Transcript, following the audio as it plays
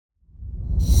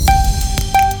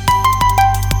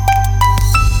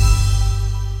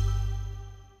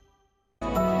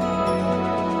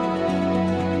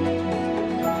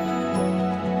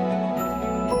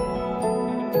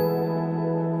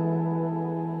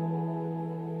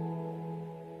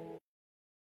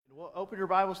Open your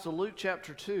Bibles to Luke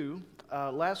chapter 2.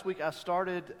 Last week I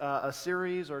started a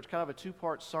series, or it's kind of a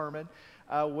two-part sermon,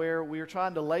 where we were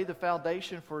trying to lay the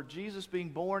foundation for Jesus being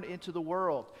born into the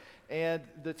world. And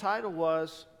the title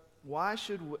was, Why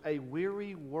Should a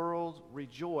Weary World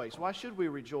Rejoice? Why should we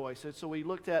rejoice? And so we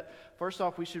looked at, first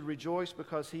off, we should rejoice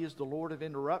because He is the Lord of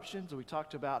interruptions. And we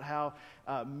talked about how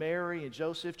Mary and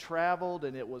Joseph traveled,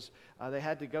 and it was they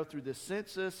had to go through this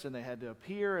census, and they had to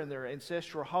appear in their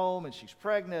ancestral home, and she's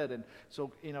pregnant. And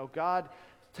so, God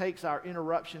takes our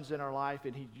interruptions in our life,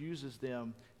 and He uses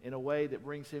them in a way that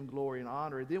brings Him glory and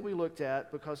honor. And then we looked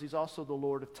at, because He's also the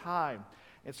Lord of time.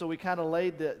 And so we kind of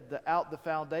laid out the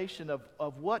foundation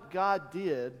of what God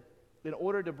did in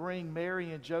order to bring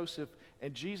Mary and Joseph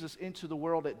and Jesus into the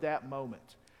world at that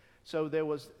moment. So there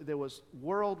was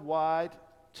worldwide,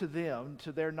 to them,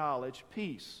 to their knowledge,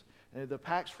 peace. And the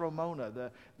Pax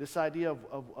Romana, this idea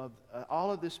of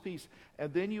all of this peace.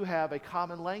 And then you have a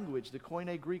common language, the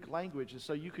Koine Greek language. And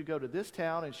so you could go to this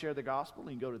town and share the gospel.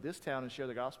 And you can go to this town and share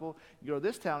the gospel. You go to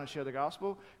this town and share the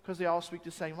gospel because they all speak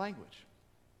the same language.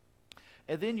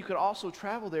 And then you could also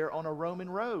travel there on a Roman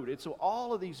road. And so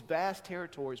all of these vast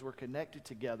territories were connected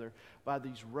together by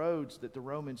these roads that the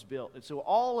Romans built. And so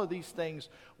all of these things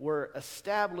were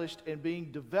established and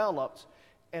being developed,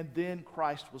 and then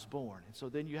Christ was born. And so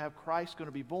then you have Christ going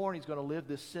to be born. He's going to live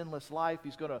this sinless life.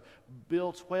 He's going to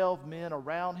build 12 men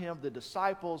around him, the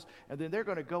disciples, and then they're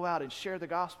going to go out and share the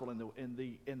gospel. And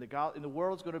the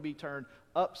world's going to be turned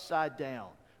upside down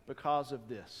because of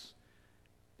this.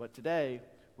 But today,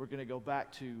 we're going to go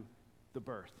back to the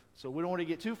birth. So we don't want to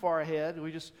get too far ahead.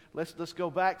 Let's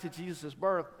go back to Jesus'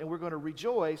 birth, and we're going to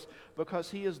rejoice because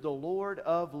He is the Lord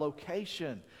of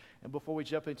location. And before we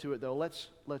jump into it, though, let's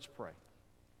pray.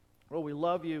 Lord, we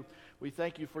love You. We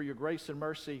thank You for Your grace and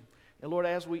mercy. And Lord,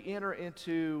 as we enter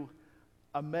into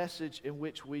a message in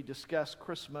which we discuss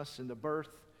Christmas and the birth,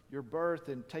 Your birth,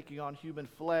 and taking on human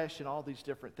flesh and all these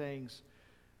different things,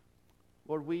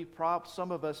 Lord,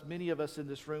 many of us in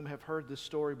this room have heard this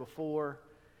story before,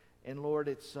 and Lord,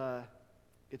 it's a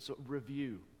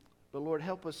review. But Lord,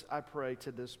 help us, I pray,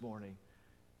 to this morning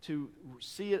to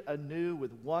see it anew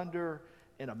with wonder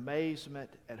and amazement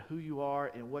at who You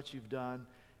are and what You've done.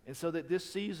 And so that this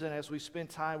season, as we spend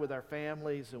time with our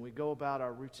families and we go about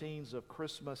our routines of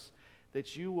Christmas,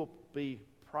 that You will be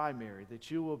primary, that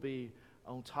You will be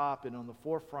on top and on the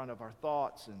forefront of our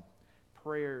thoughts and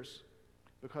prayers,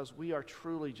 because we are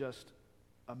truly just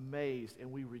amazed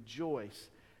and we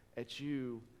rejoice at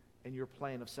You and Your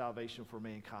plan of salvation for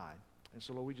mankind. And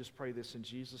so, Lord, we just pray this in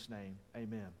Jesus' name.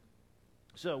 Amen.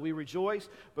 So we rejoice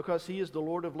because He is the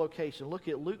Lord of location. Look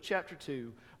at Luke chapter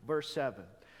 2, verse 7.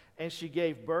 And she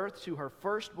gave birth to her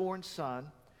firstborn son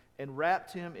and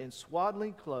wrapped him in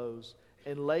swaddling clothes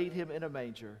and laid him in a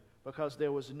manger because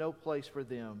there was no place for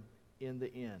them in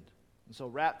the inn. And so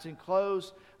wrapped in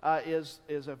clothes is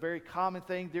a very common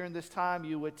thing during this time.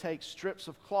 You would take strips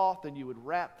of cloth and you would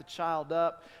wrap the child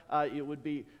up. It would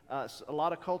be a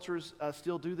lot of cultures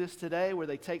still do this today, where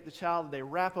they take the child and they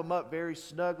wrap them up very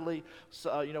snugly.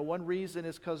 So, one reason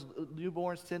is because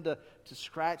newborns tend to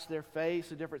scratch their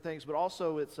face and different things, but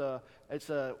also it's a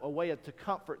way to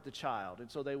comfort the child. And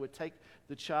so they would take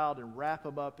the child and wrap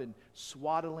them up in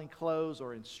swaddling clothes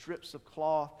or in strips of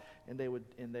cloth, and they would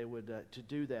to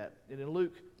do that. And in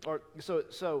Luke,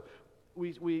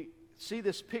 we see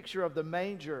this picture of the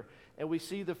manger, and we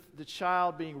see the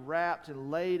child being wrapped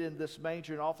and laid in this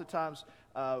manger. And oftentimes,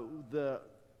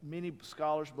 many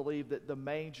scholars believe that the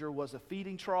manger was a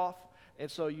feeding trough. And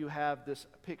so you have this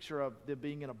picture of them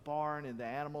being in a barn, and the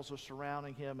animals are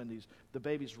surrounding him, and the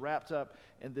baby's wrapped up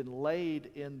and then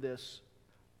laid in this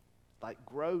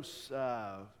gross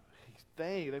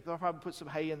thing. They'll probably put some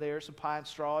hay in there, some pine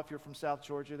straw. If you're from South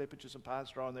Georgia, they put you some pine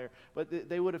straw in there. But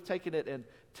they would have taken it and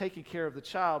taken care of the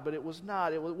child, but it was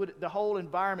not. The whole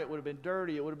environment would have been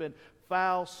dirty. It would have been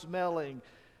foul-smelling.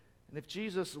 And if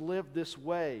Jesus lived this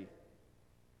way,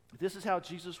 this is how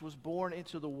Jesus was born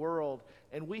into the world,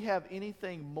 and we have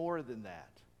anything more than that,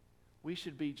 we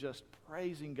should be just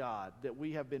praising God that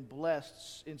we have been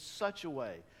blessed in such a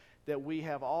way that we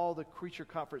have all the creature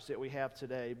comforts that we have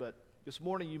today. But this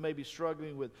morning you may be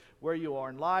struggling with where you are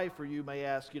in life, or you may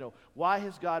ask, why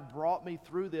has God brought me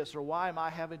through this, or why am I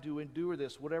having to endure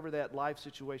this, whatever that life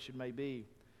situation may be.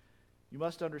 You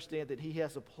must understand that He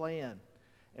has a plan.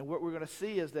 And what we're going to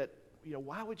see is that,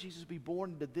 why would Jesus be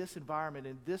born into this environment,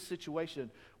 in this situation?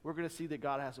 We're going to see that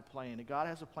God has a plan, and God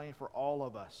has a plan for all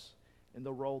of us in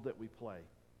the role that we play.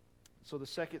 So the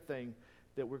second thing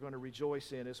that we're going to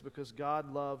rejoice in is because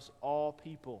God loves all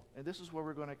people. And this is where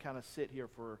we're going to kind of sit here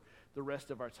for the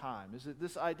rest of our time, is that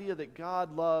this idea that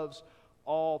God loves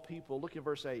all people. Look at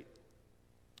verse 8.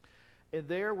 And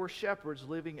there were shepherds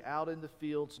living out in the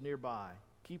fields nearby,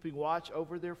 keeping watch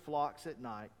over their flocks at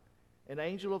night. An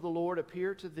angel of the Lord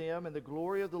appeared to them, and the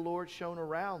glory of the Lord shone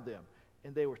around them,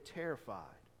 and they were terrified.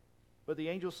 But the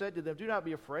angel said to them, "Do not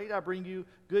be afraid. I bring you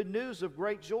good news of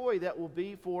great joy that will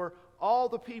be for all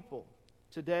the people.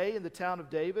 Today in the town of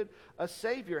David, a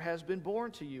Savior has been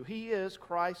born to you. He is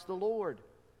Christ the Lord.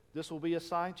 This will be a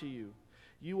sign to you.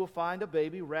 You will find a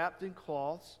baby wrapped in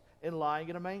cloths and lying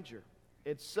in a manger."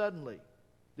 And suddenly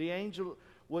the angel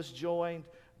was joined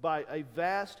by a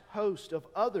vast host of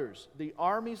others, the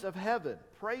armies of heaven,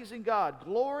 praising God.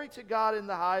 "Glory to God in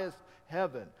the highest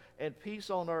heaven, and peace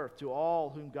on earth to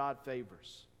all whom God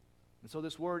favors." And so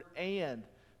this word "and"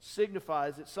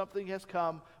 signifies that something has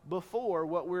come before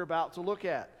what we're about to look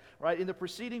at. Right? In the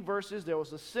preceding verses, there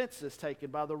was a census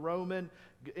taken by the Roman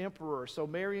emperor. So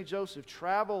Mary and Joseph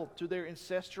traveled to their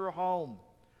ancestral home,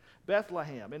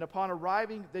 Bethlehem. And upon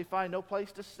arriving, they find no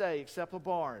place to stay except a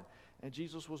barn. And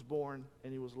Jesus was born,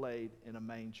 and he was laid in a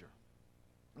manger.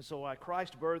 And so while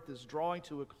Christ's birth is drawing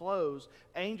to a close,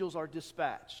 angels are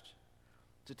dispatched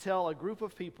to tell a group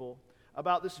of people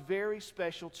about this very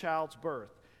special child's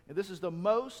birth. And this is the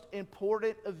most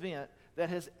important event that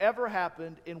has ever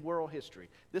happened in world history.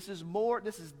 This is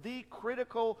the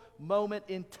critical moment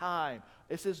in time.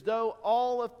 It's as though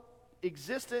all of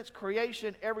existence,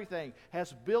 creation, everything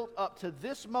has built up to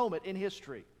this moment in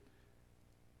history.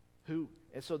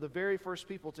 And so the very first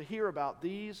people to hear about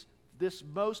this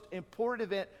most important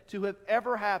event to have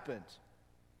ever happened,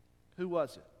 who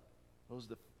was it?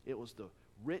 It was the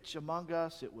rich among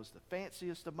us. It was the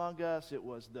fanciest among us. It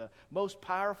was the most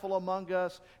powerful among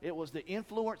us. It was the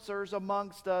influencers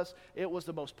amongst us. It was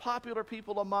the most popular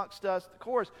people amongst us. Of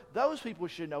course, those people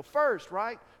should know first,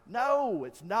 right? No,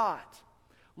 it's not.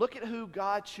 Look at who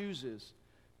God chooses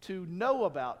to know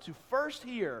about, to first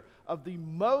hear of the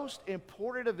most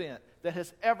important event that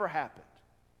has ever happened.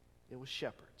 It was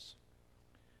shepherds.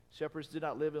 Shepherds did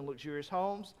not live in luxurious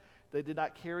homes. They did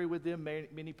not carry with them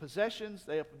many possessions.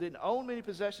 They didn't own many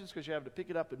possessions because you have to pick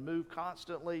it up and move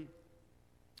constantly.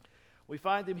 We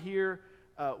find them here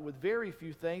with very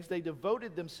few things. They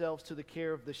devoted themselves to the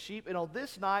care of the sheep. And on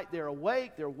this night, they're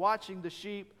awake. They're watching the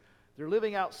sheep. They're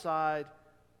living outside.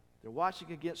 They're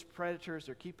watching against predators.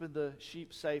 They're keeping the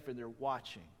sheep safe, and they're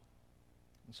watching.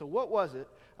 And so what was it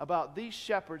about these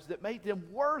shepherds that made them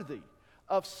worthy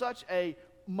of such a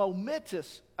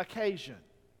momentous occasion?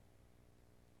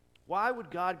 Why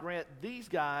would God grant these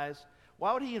guys,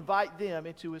 why would he invite them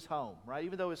into his home, right?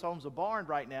 Even though his home's a barn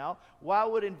right now, why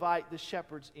would he invite the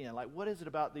shepherds in? Like, what is it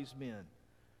about these men?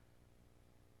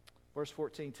 Verse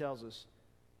 14 tells us,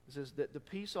 it says that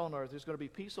there's going to be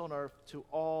peace on earth to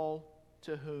all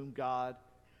to whom God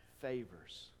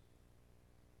favors.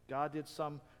 God did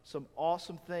some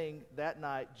awesome thing that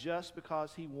night just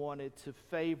because he wanted to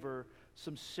favor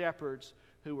some shepherds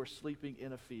who were sleeping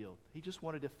in a field. He just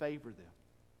wanted to favor them.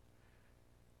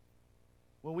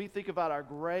 When we think about our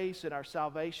grace and our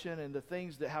salvation and the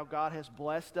things that how God has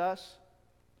blessed us,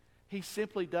 he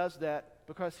simply does that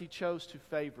because he chose to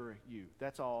favor you.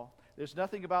 That's all. There's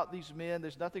nothing about these men,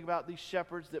 there's nothing about these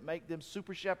shepherds that make them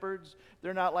super shepherds.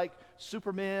 They're not like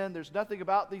supermen. There's nothing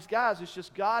about these guys. It's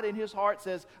just God in his heart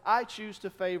says, I choose to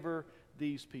favor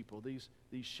these people, these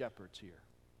shepherds here.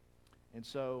 And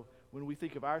so when we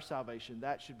think of our salvation,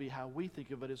 that should be how we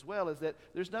think of it as well, is that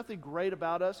there's nothing great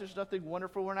about us. There's nothing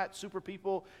wonderful. We're not super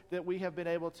people that we have been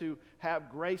able to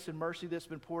have grace and mercy that's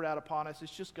been poured out upon us.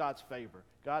 It's just God's favor.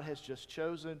 God has just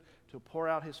chosen to pour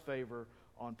out his favor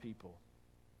on people.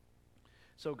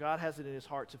 So God has it in his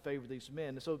heart to favor these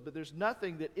men. But there's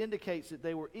nothing that indicates that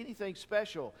they were anything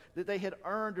special, that they had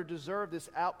earned or deserved this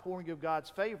outpouring of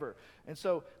God's favor.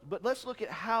 But let's look at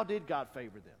how did God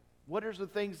favor them. What are the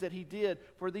things that he did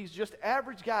for these just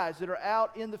average guys that are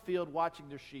out in the field watching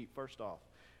their sheep? First off,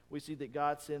 we see that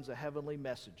God sends a heavenly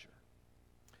messenger.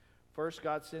 First,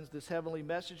 God sends this heavenly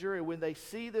messenger, and when they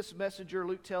see this messenger,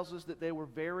 Luke tells us that they were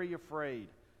very afraid.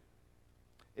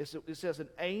 It says, an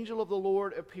angel of the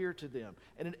Lord appeared to them.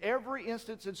 And in every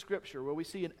instance in Scripture where we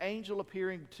see an angel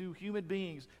appearing to human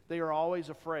beings, they are always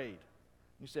afraid.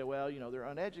 You say, well, they're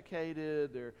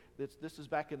uneducated. This is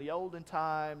back in the olden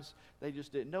times. They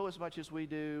just didn't know as much as we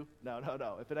do. No.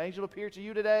 If an angel appeared to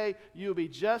you today, you'll be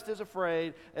just as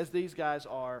afraid as these guys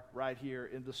are right here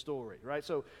in the story, right?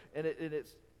 So,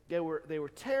 they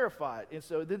were terrified. And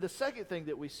so then the second thing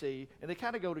that we see, and they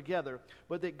kind of go together,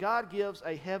 but that God gives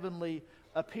a heavenly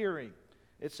appearing.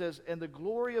 It says, and the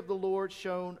glory of the Lord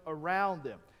shone around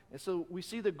them. And so we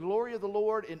see the glory of the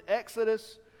Lord in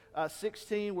Exodus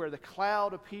 16, where the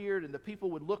cloud appeared and the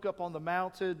people would look up on the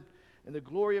mountain And the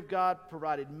glory of God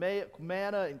provided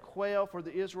manna and quail for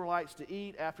the Israelites to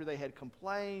eat after they had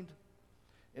complained.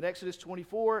 In Exodus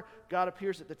 24, God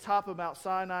appears at the top of Mount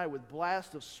Sinai with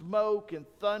blasts of smoke and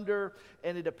thunder,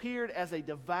 and it appeared as a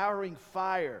devouring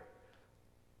fire.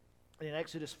 And in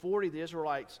Exodus 40, the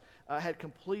Israelites had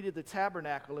completed the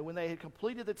tabernacle, and when they had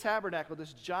completed the tabernacle,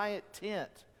 this giant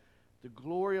tent, the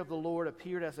glory of the Lord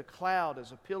appeared as a cloud,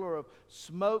 as a pillar of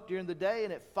smoke during the day,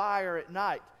 and at fire at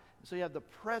night. And so you have the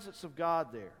presence of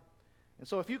God there. And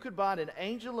so if you could find an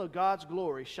angel of God's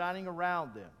glory shining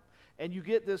around them, and you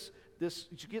get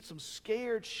you get some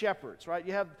scared shepherds, right?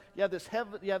 You have this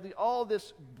heaven, all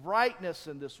this brightness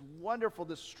and this wonderful,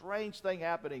 this strange thing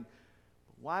happening.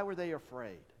 Why were they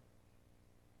afraid?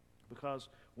 Because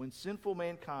when sinful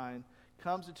mankind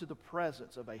comes into the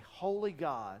presence of a holy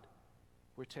God,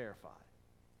 we're terrified.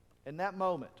 In that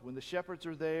moment, when the shepherds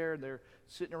are there and they're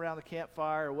sitting around the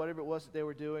campfire or whatever it was that they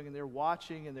were doing, and they're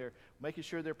watching and they're making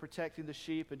sure they're protecting the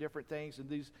sheep and different things, and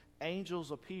these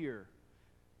angels appear,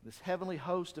 this heavenly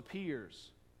host appears,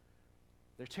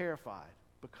 they're terrified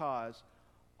because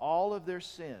all of their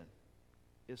sin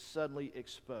is suddenly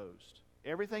exposed.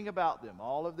 Everything about them,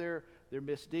 all of their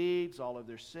misdeeds, all of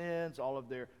their sins, all of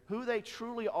who they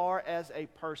truly are as a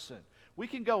person. We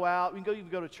can go out, we can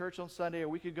go to church on Sunday, or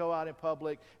we can go out in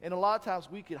public, and a lot of times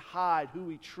we can hide who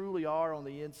we truly are on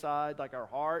the inside, like our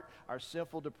heart, our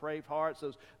sinful, depraved hearts,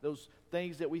 those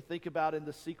things that we think about in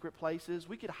the secret places.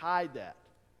 We can hide that.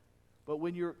 But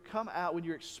when you come out,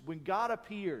 when God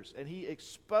appears and He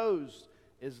exposed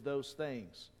is those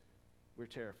things, we're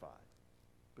terrified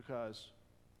because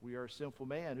we are a sinful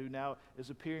man who now is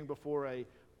appearing before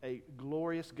a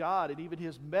glorious God, and even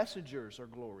His messengers are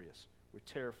glorious. We're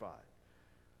terrified.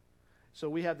 So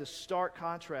we have this stark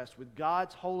contrast with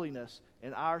God's holiness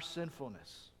and our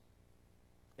sinfulness.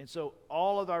 And so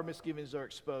all of our misgivings are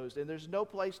exposed, and there's no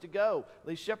place to go.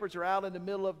 These shepherds are out in the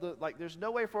middle of there's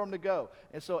no way for them to go.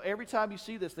 And so every time you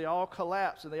see this, they all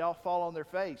collapse and they all fall on their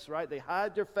face, right? They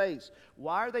hide their face.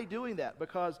 Why are they doing that?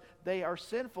 Because they are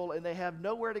sinful and they have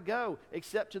nowhere to go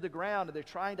except to the ground, and they're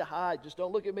trying to hide. Just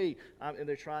don't look at me. And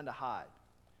they're trying to hide.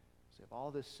 So they have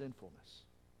all this sinfulness.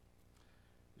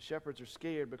 The shepherds are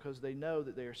scared because they know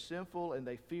that they are sinful and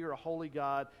they fear a holy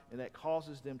God, and that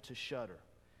causes them to shudder.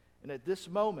 And at this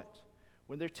moment,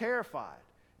 when they're terrified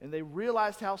and they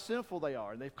realize how sinful they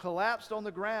are and they've collapsed on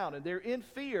the ground and they're in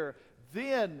fear,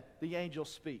 then the angel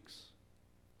speaks.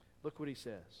 Look what he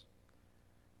says.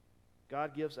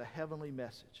 God gives a heavenly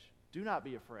message. Do not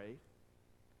be afraid.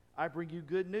 I bring you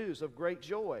good news of great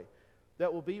joy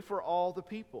that will be for all the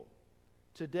people.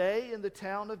 Today in the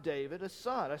town of David, a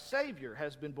son, a Savior,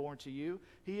 has been born to you.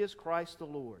 He is Christ the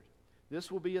Lord. This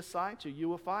will be a sign to you. You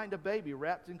will find a baby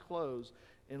wrapped in clothes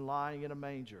and lying in a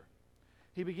manger.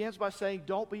 He begins by saying,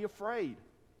 don't be afraid.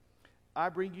 I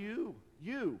bring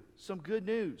you some good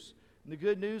news. And the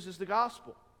good news is the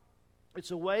gospel.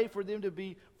 It's a way for them to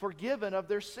be forgiven of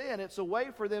their sin. It's a way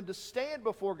for them to stand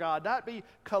before God, not be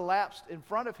collapsed in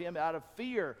front of Him out of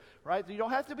fear, right? You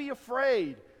don't have to be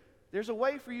afraid. There's a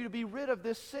way for you to be rid of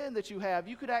this sin that you have.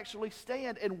 You could actually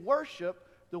stand and worship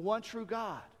the one true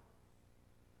God.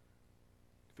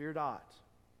 Fear not.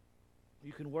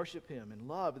 You can worship Him in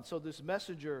love. And so this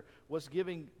messenger was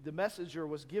giving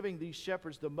these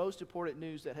shepherds the most important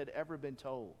news that had ever been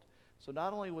told. So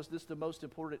not only was this the most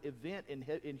important event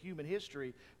in human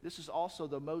history, this is also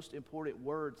the most important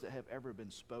words that have ever been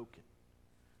spoken.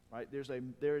 Right?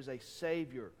 There is a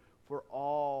Savior for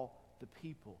all the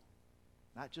people.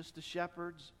 Not just the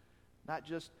shepherds, not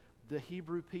just the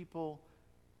Hebrew people,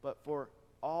 but for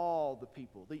all the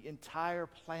people, the entire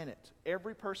planet.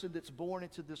 Every person that's born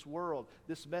into this world,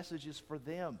 this message is for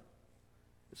them.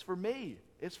 It's for me.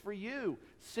 It's for you.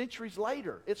 Centuries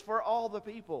later, it's for all the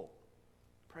people.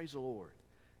 Praise the Lord.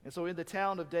 And so in the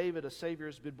town of David, a Savior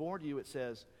has been born to you, it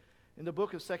says. In the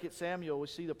book of 2 Samuel, we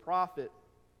see the prophet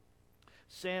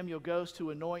Samuel goes to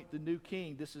anoint the new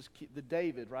king. This is the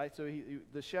David, right? So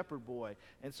the shepherd boy.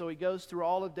 And so he goes through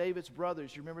all of David's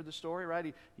brothers. You remember the story,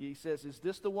 right? He says, is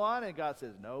this the one? And God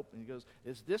says, nope. And he goes,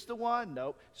 is this the one?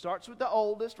 Nope. Starts with the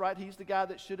oldest, right? He's the guy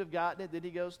that should have gotten it. Then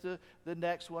he goes to the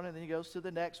next one, and then he goes to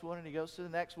the next one, and he goes to the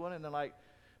next one, and then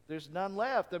there's none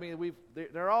left. I mean,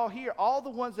 they're all here. All the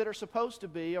ones that are supposed to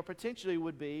be or potentially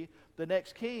would be the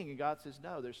next king. And God says,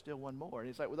 no, there's still one more. And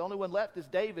he's like, well, the only one left is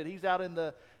David. He's out in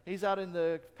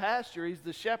the pasture. He's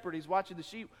the shepherd. He's watching the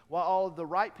sheep while all of the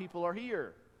right people are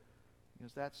here. He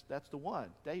goes, that's the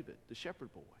one, David, the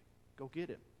shepherd boy. Go get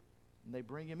him. And they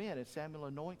bring him in, and Samuel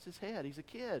anoints his head. He's a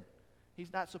kid.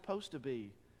 He's not supposed to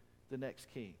be the next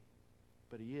king,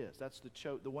 but he is. That's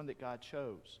the one that God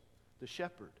chose, the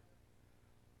shepherd.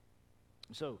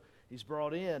 So He's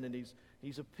brought in, and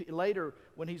later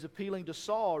when he's appealing to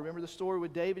Saul. Remember the story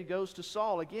when David goes to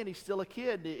Saul. Again, he's still a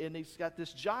kid, and he's got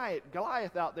this giant,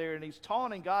 Goliath, out there, and he's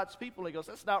taunting God's people. And he goes,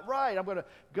 "That's not right. I'm going to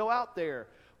go out there."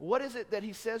 What is it that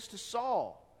he says to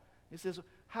Saul? He says,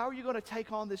 "How are you going to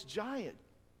take on this giant?"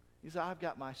 He says, "I've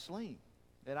got my sling,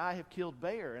 and I have killed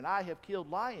bear, and I have killed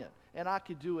lion, and I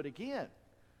could do it again."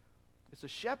 It's a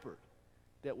shepherd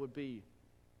that would be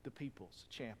the people's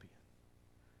champion.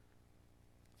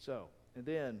 So, and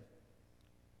then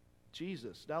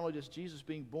Jesus, not only does Jesus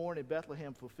being born in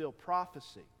Bethlehem fulfill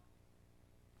prophecy,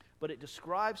 but it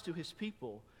describes to his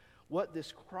people what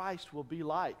this Christ will be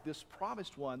like, this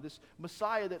promised one, this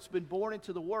Messiah that's been born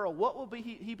into the world. What will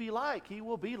he be like? He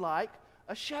will be like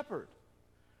a shepherd.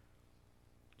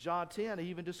 John 10, he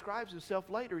even describes himself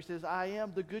later. He says, "I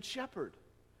am the good shepherd."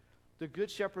 The good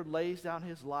shepherd lays down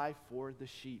his life for the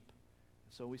sheep.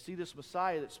 So we see this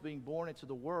Messiah that's being born into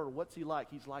the world. What's he like?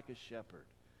 He's like a shepherd.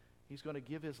 He's going to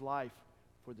give his life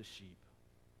for the sheep.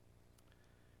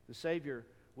 The Savior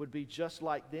would be just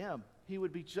like them.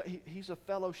 He's a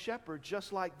fellow shepherd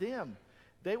just like them.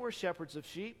 They were shepherds of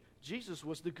sheep. Jesus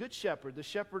was the good shepherd, the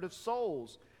shepherd of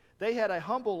souls. They had a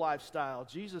humble lifestyle.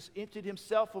 Jesus emptied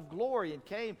himself of glory and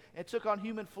came and took on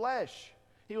human flesh.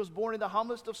 He was born in the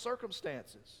humblest of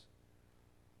circumstances.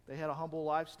 They had a humble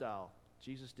lifestyle.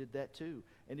 Jesus did that too.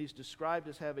 And he's described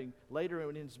as having, later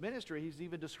in his ministry, he's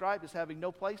even described as having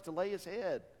no place to lay his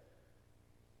head.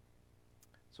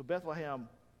 So Bethlehem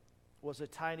was a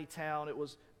tiny town. It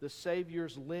was the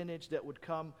Savior's lineage that would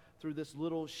come through this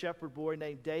little shepherd boy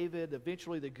named David.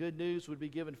 Eventually the good news would be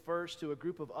given first to a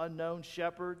group of unknown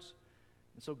shepherds.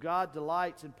 And so God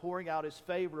delights in pouring out his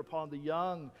favor upon the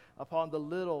young, upon the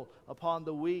little, upon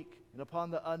the weak, and upon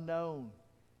the unknown.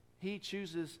 He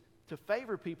chooses to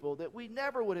favor people that we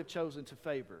never would have chosen to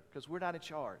favor because we're not in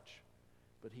charge,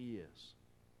 but he is.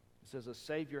 It says a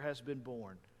Savior has been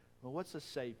born. Well, what's a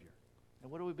Savior?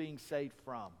 And what are we being saved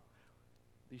from?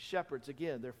 These shepherds,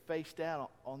 again, they're face down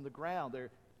on the ground.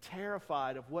 They're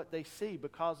terrified of what they see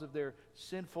because of their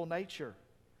sinful nature.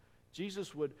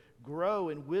 Jesus would grow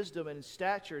in wisdom and in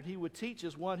stature, and he would teach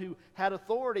as one who had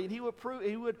authority, and he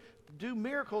would do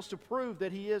miracles to prove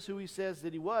that he is who he says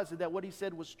that he was, and that what he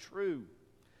said was true.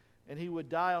 And he would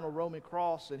die on a Roman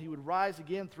cross, and he would rise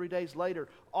again 3 days later.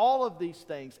 All of these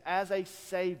things as a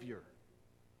Savior.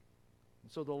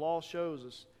 And so the law shows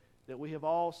us that we have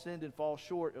all sinned and fall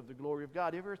short of the glory of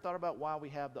God. You ever thought about why we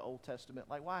have the Old Testament?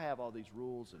 Like, why have all these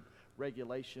rules and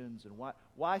regulations, and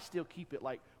why still keep it?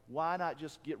 Like, why not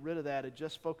just get rid of that and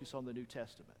just focus on the New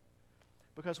Testament?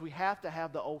 Because we have to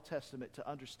have the Old Testament to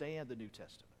understand the New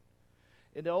Testament.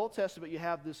 In the Old Testament, you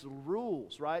have these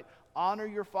rules, right? Honor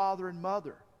your father and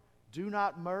mother. Do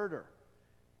not murder.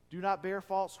 Do not bear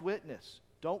false witness.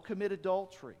 Don't commit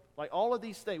adultery. Like all of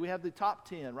these things. We have the top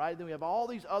 10, right? Then we have all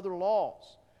these other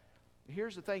laws.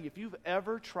 Here's the thing. If you've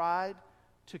ever tried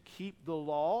to keep the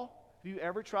law, if you've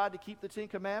ever tried to keep the 10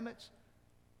 Commandments,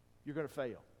 you're going to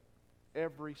fail.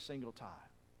 Every single time,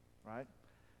 right?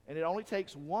 And it only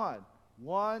takes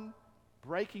one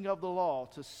breaking of the law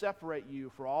to separate you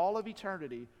for all of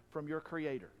eternity from your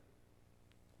Creator.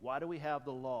 Why do we have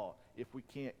the law if we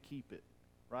can't keep it,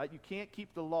 right? You can't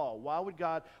keep the law. Why would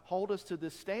God hold us to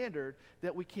this standard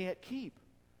that we can't keep?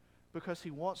 Because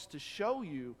he wants to show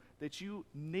you that you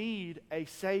need a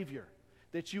Savior,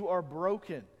 that you are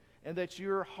broken, and that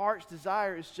your heart's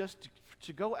desire is just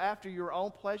to go after your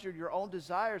own pleasure, your own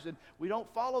desires, and we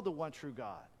don't follow the one true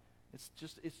God. It's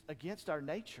against our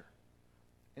nature.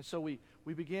 And so we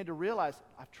began to realize,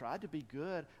 I've tried to be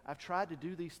good. I've tried to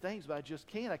do these things, but I just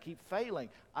can't. I keep failing.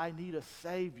 I need a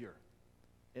Savior.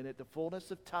 And at the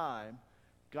fullness of time,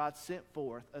 God sent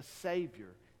forth a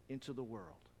Savior into the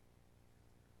world.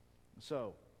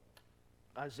 So,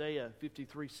 Isaiah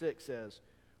 53:6 says,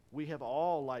 "We have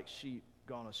all like sheep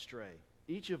gone astray.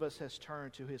 Each of us has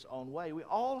turned to his own way." We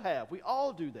all have. We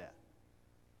all do that.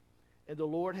 And the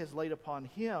Lord has laid upon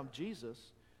him,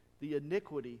 Jesus, the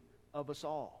iniquity of us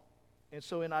all. And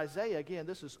so in Isaiah, again,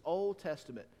 this is Old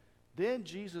Testament. Then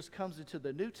Jesus comes into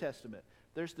the New Testament.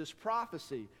 There's this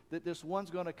prophecy that this one's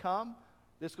going to come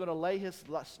that's going to lay his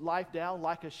life down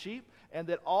like a sheep, and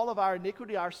that all of our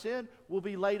iniquity, our sin, will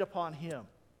be laid upon him.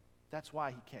 That's why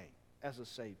he came, as a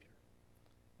Savior.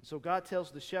 So God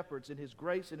tells the shepherds in his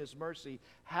grace and his mercy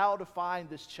how to find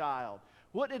this child.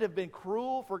 Wouldn't it have been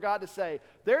cruel for God to say,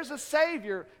 there's a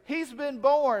Savior, he's been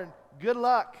born, good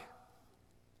luck?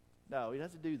 No, he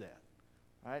doesn't do that.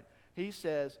 Right? He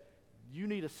says, you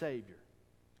need a Savior.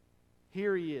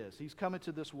 Here he is. He's coming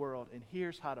to this world, and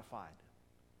here's how to find him.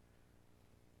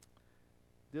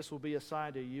 this will be a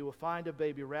sign to you. You will find a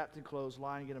baby wrapped in clothes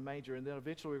lying in a manger. And then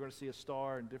eventually we're going to see a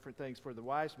star and different things for the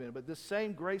wise men. But this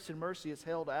same grace and mercy is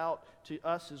held out to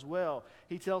us as well.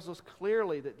 He tells us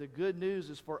clearly that the good news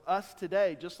is for us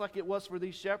today, just like it was for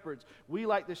these shepherds. We,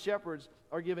 like the shepherds,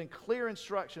 are given clear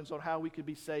instructions on how we could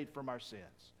be saved from our sins.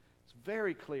 It's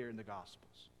very clear in the Gospels.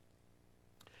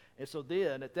 And so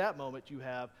then, at that moment, you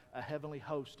have a heavenly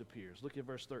host appears. Look at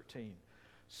verse 13.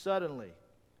 Suddenly,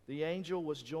 the angel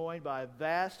was joined by a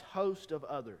vast host of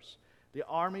others, the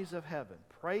armies of heaven,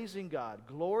 praising God.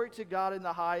 Glory to God in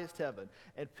the highest heaven,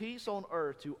 and peace on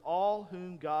earth to all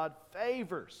whom God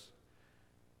favors.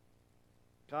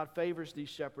 God favors these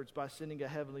shepherds by sending a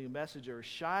heavenly messenger,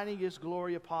 shining His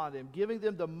glory upon them, giving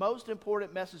them the most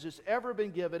important message that's ever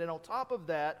been given. And on top of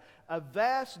that, a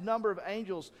vast number of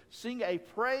angels sing a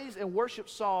praise and worship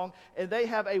song, and they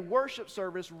have a worship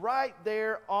service right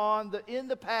there in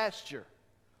the pasture.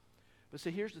 But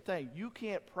see, here's the thing. You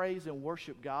can't praise and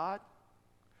worship God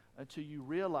until you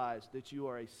realize that you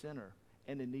are a sinner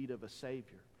and in need of a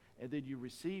Savior. And then you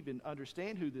receive and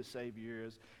understand who this Savior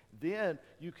is. Then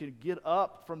you can get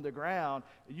up from the ground,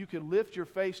 and you can lift your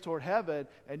face toward heaven,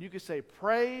 and you can say,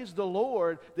 praise the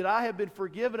Lord that I have been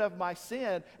forgiven of my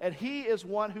sin, and He is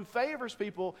one who favors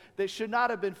people that should not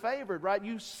have been favored, right?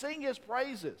 You sing His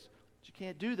praises. But you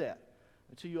can't do that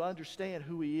until you understand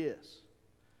who He is.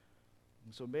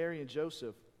 And so Mary and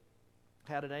Joseph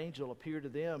had an angel appear to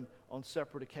them on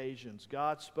separate occasions.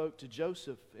 God spoke to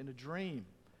Joseph in a dream.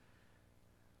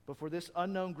 But for this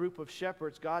unknown group of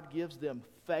shepherds, God gives them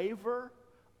favor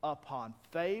upon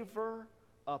favor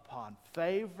upon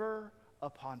favor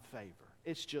upon favor.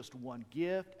 It's just one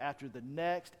gift after the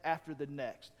next after the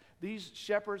next. These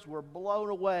shepherds were blown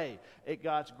away at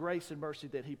God's grace and mercy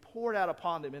that He poured out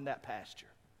upon them in that pasture.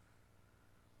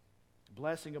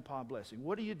 Blessing upon blessing.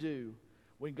 What do you do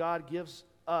when God gives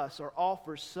us or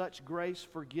offers such grace,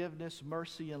 forgiveness,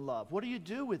 mercy, and love? What do you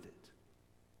do with it?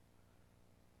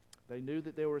 They knew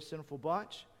that they were a sinful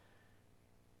bunch,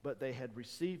 but they had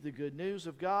received the good news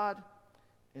of God,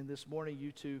 and this morning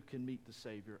you too can meet the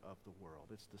Savior of the world.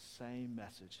 It's the same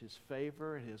message. His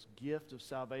favor and His gift of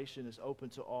salvation is open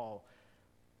to all,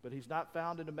 but He's not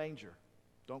found in a manger.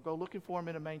 Don't go looking for Him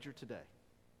in a manger today,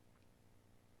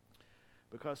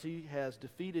 because He has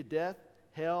defeated death,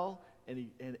 hell,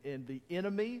 and the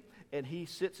enemy, and He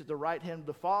sits at the right hand of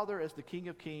the Father as the King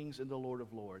of Kings and the Lord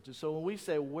of Lords. And so when we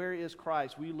say, where is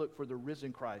Christ? We look for the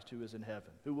risen Christ who is in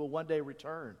heaven, who will one day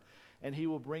return. And He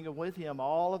will bring with Him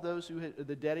all of those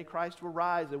the dead in Christ will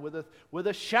rise, and with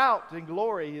a shout and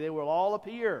glory, they will all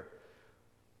appear.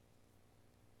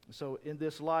 So in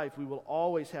this life, we will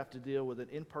always have to deal with an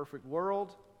imperfect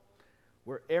world,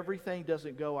 where everything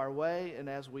doesn't go our way and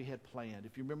as we had planned.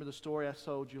 If you remember the story I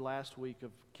told you last week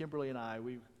of Kimberly and I,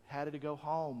 we had to go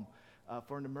home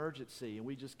for an emergency, and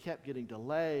we just kept getting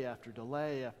delay after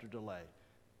delay after delay.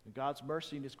 And God's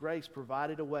mercy and His grace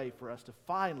provided a way for us to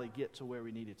finally get to where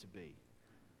we needed to be.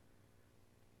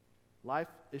 Life,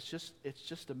 it's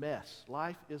just a mess.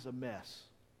 Life is a mess.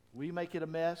 We make it a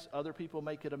mess. Other people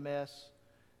make it a mess.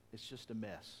 It's just a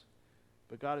mess.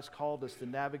 But God has called us to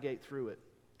navigate through it.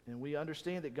 And we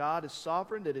understand that God is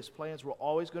sovereign, that His plans were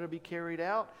always going to be carried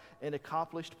out and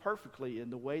accomplished perfectly in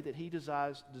the way that He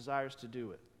desires to do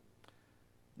it.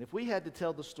 And if we had to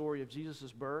tell the story of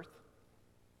Jesus' birth,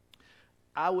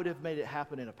 I would have made it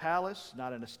happen in a palace,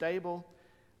 not in a stable.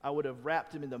 I would have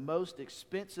wrapped Him in the most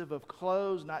expensive of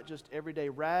clothes, not just everyday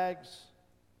rags.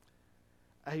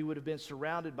 He would have been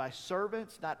surrounded by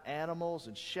servants, not animals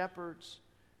and shepherds.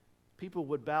 People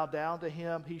would bow down to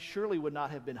Him. He surely would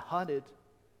not have been hunted.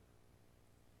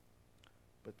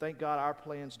 But thank God our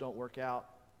plans don't work out,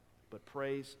 but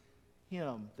praise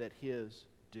Him that His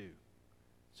do.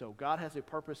 So God has a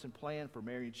purpose and plan for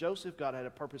Mary and Joseph. God had a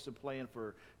purpose and plan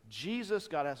for Jesus.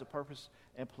 God has a purpose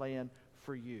and plan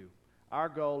for you. Our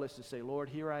goal is to say, Lord,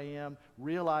 here I am.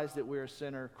 Realize that we're a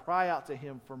sinner. Cry out to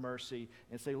Him for mercy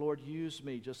and say, Lord, use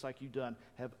me just like you've done.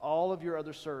 Have all of your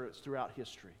other servants throughout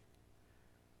history.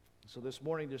 So this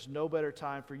morning, there's no better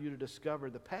time for you to discover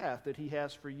the path that He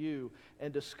has for you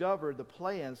and discover the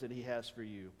plans that He has for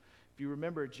you. If you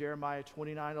remember Jeremiah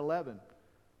 29:11,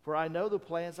 for I know the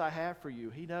plans I have for you.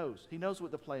 He knows. He knows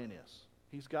what the plan is.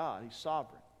 He's God. He's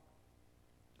sovereign.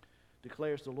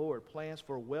 Declares the Lord, plans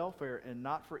for welfare and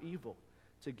not for evil,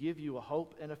 to give you a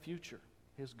hope and a future.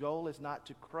 His goal is not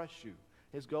to crush you.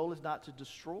 His goal is not to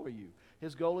destroy you.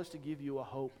 His goal is to give you a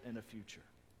hope and a future.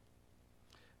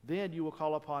 Then you will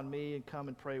call upon me and come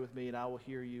and pray with me, and I will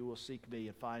hear you, will seek me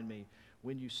and find me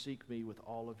when you seek me with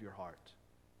all of your heart.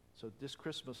 So this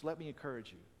Christmas, let me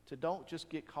encourage you to don't just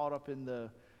get caught up in the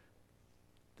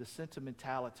the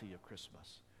sentimentality of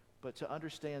Christmas, but to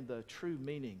understand the true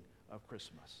meaning of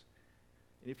Christmas.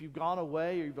 And if you've gone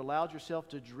away or you've allowed yourself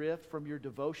to drift from your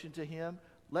devotion to Him,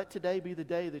 let today be the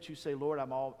day that you say, Lord,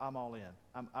 I'm all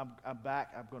in. I'm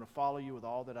back. I'm going to follow you with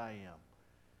all that I am.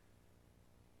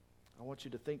 I want you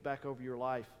to think back over your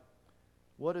life.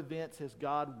 What events has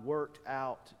God worked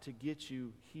out to get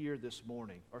you here this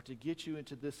morning, or to get you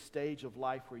into this stage of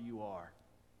life where you are?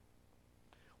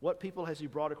 What people has He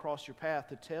brought across your path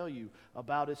to tell you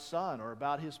about His Son or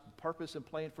about His purpose and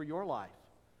plan for your life?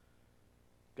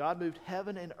 God moved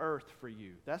heaven and earth for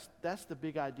you. That's the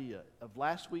big idea of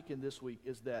last week and this week,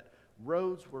 is that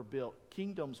roads were built,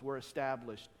 kingdoms were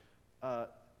established,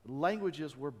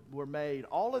 languages were made,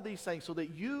 all of these things so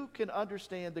that you can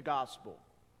understand the gospel.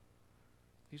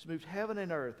 He's moved heaven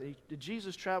and earth.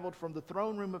 Jesus traveled from the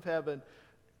throne room of heaven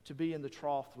to be in the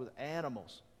trough with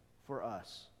animals for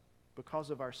us because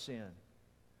of our sin.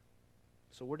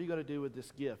 So what are you going to do with this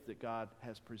gift that God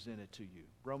has presented to you?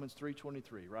 Romans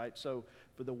 3:23, right? So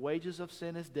for the wages of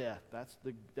sin is death.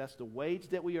 That's the wage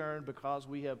that we earn because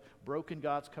we have broken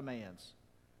God's commands.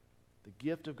 The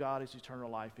gift of God is eternal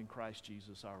life in Christ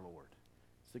Jesus our Lord.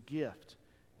 It's a gift.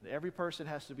 And every person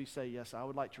has to say, yes, I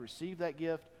would like to receive that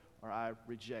gift, or I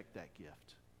reject that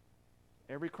gift.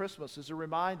 Every Christmas is a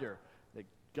reminder that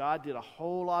God did a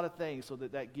whole lot of things so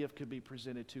that that gift could be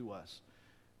presented to us.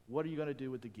 What are you going to do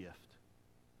with the gift?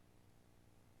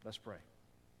 Let's pray.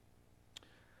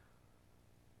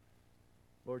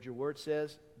 Lord, your word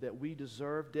says that we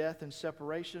deserve death and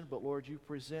separation, but Lord, you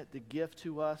present the gift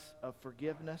to us of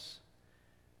forgiveness.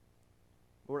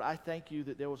 Lord, I thank you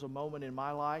that there was a moment in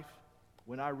my life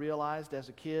when I realized as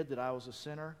a kid that I was a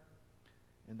sinner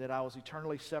and that I was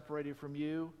eternally separated from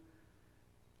you.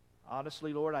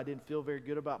 Honestly, Lord, I didn't feel very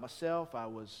good about myself. I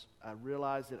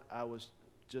realized that I was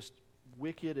just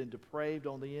wicked and depraved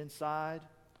on the inside.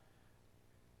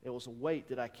 It was a weight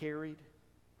that I carried.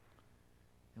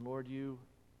 And Lord, you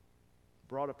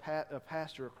brought a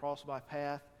pastor across my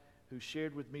path who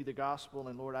shared with me the gospel.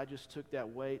 And Lord, I just took that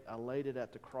weight. I laid it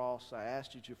at the cross. I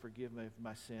asked you to forgive me of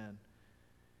my sin.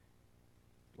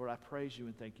 Lord, I praise you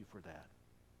and thank you for that.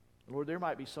 Lord, there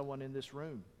might be someone in this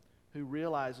room who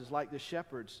realizes, like the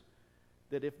shepherds,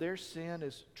 that if their sin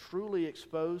is truly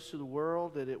exposed to the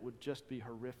world, that it would just be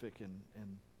horrific,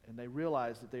 and they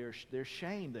realize that there's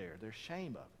shame there. There's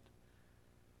shame of it.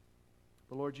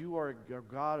 But Lord, you are a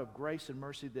God of grace and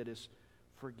mercy that is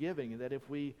forgiving, and that if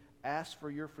we ask for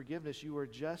your forgiveness, you are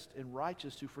just and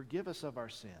righteous to forgive us of our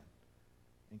sin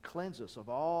and cleanse us of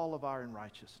all of our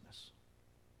unrighteousness.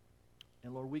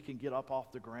 And Lord, we can get up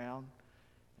off the ground,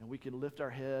 and we can lift our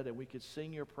head, and we can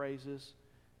sing your praises,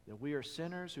 that we are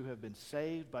sinners who have been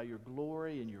saved by your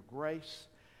glory and your grace.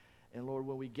 And Lord,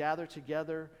 when we gather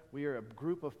together, we are a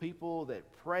group of people that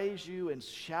praise you and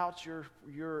shout your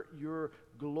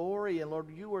glory. And Lord,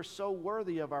 you are so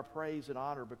worthy of our praise and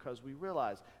honor because we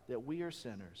realize that we are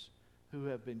sinners who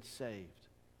have been saved.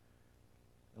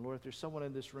 And Lord, if there's someone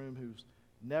in this room who's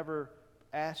never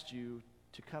asked you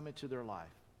to come into their life,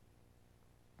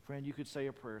 friend, you could say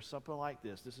a prayer, something like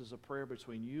this. This is a prayer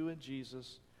between you and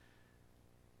Jesus.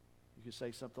 You could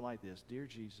say something like this: Dear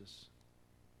Jesus,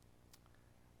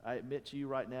 I admit to you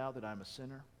right now that I'm a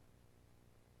sinner.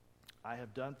 I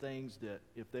have done things that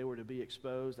if they were to be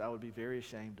exposed, I would be very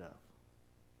ashamed of.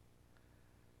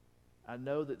 I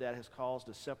know that that has caused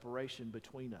a separation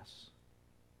between us.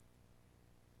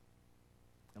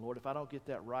 And Lord, if I don't get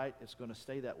that right, it's going to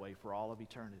stay that way for all of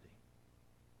eternity.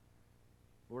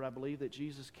 Lord, I believe that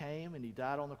Jesus came and he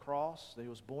died on the cross. That he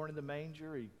was born in the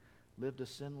manger. He lived a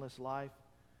sinless life.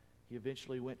 He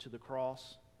eventually went to the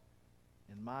cross.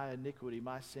 And my iniquity,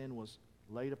 my sin was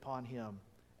laid upon him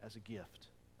as a gift.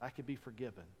 I could be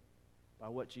forgiven by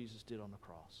what Jesus did on the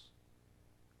cross.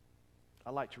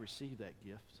 I'd like to receive that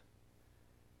gift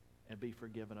and be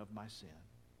forgiven of my sin.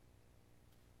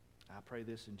 I pray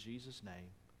this in Jesus' name.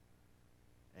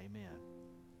 Amen.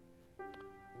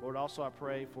 Lord, also I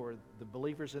pray for the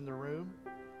believers in the room.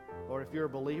 Lord, if you're a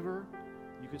believer,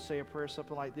 you could say a prayer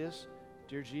something like this: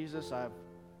 Dear Jesus, I'm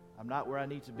not where I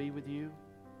need to be with you.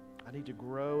 I need to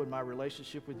grow in my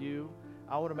relationship with you.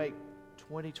 I want to make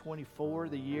 2024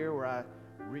 the year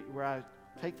where I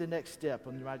take the next step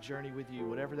on my journey with you,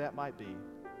 whatever that might be.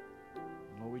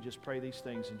 Lord, we just pray these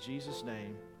things in Jesus'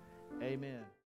 name. Amen.